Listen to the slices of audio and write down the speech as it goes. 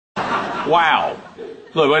Wow.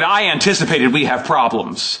 Look, I anticipated we have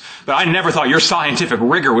problems, but I never thought your scientific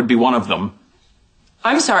rigor would be one of them.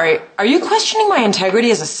 I'm sorry, are you questioning my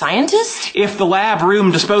integrity as a scientist? If the lab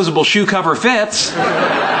room disposable shoe cover fits. Was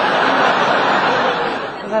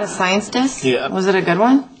that a science disc? Yeah. Was it a good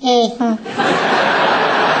one?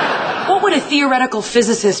 What would a theoretical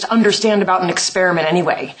physicist understand about an experiment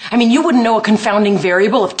anyway? I mean, you wouldn't know a confounding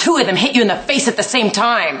variable if two of them hit you in the face at the same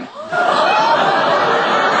time.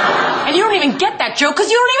 And you don't even get that joke because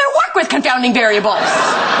you don't even work with confounding variables.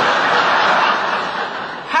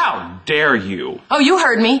 How dare you? Oh, you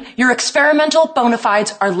heard me. Your experimental bona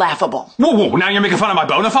fides are laughable. Whoa, now you're making fun of my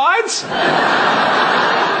bona fides?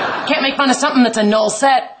 Can't make fun of something that's a null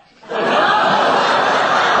set.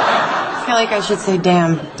 I feel like I should say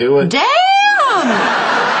damn. Do it. Damn!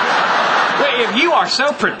 Wait, if you are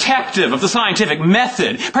so protective of the scientific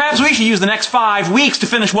method, perhaps we should use the next 5 weeks to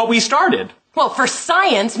finish what we started. Well, for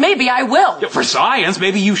science, maybe I will. Yeah, for science,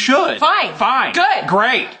 maybe you should. Fine. Fine. Good.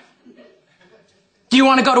 Great. Do you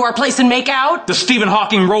want to go to our place and make out? Does Stephen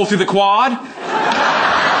Hawking roll through the quad?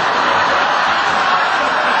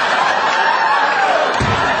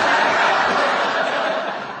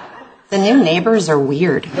 The new neighbors are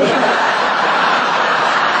weird.